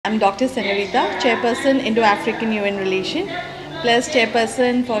I'm Dr. Senorita, Chairperson Indo-African UN Relation, plus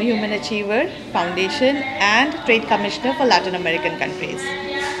Chairperson for Human Achiever Foundation and Trade Commissioner for Latin American countries.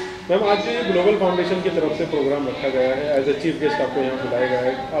 Ma'am आज global foundation की तरफ से programme रखा गया है, as a chief guest आपको यहाँ बुलाया गया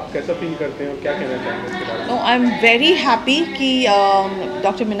है, आप कैसा फील करते हैं और क्या कहना चाहेंगे इसके बारे में? No, I'm very happy that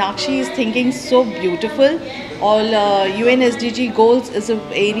Dr. Meenakshi is thinking so beautiful. All UN SDG goals is an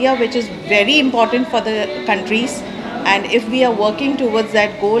area which is very important for the countries, and if we are working towards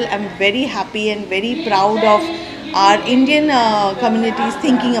that goal, I'm very happy and very proud of our Indian communities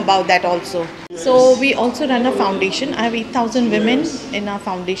thinking about that also. So we also run a foundation. I have 8,000 women in our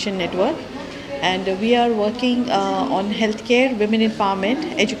foundation network, and we are working on healthcare, women empowerment,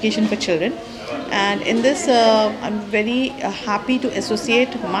 education for children. And in this, I'm very happy to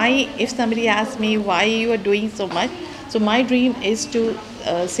associate if somebody asks me why you are doing so much. So my dream is to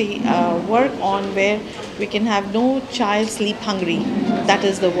work on where we can have no child sleep hungry. That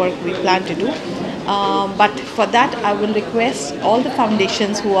is the work we plan to do. But for that, I will request all the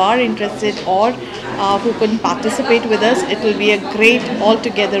foundations who are interested or who can participate with us. It will be a great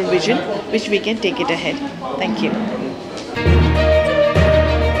all-together vision which we can take it ahead. Thank you.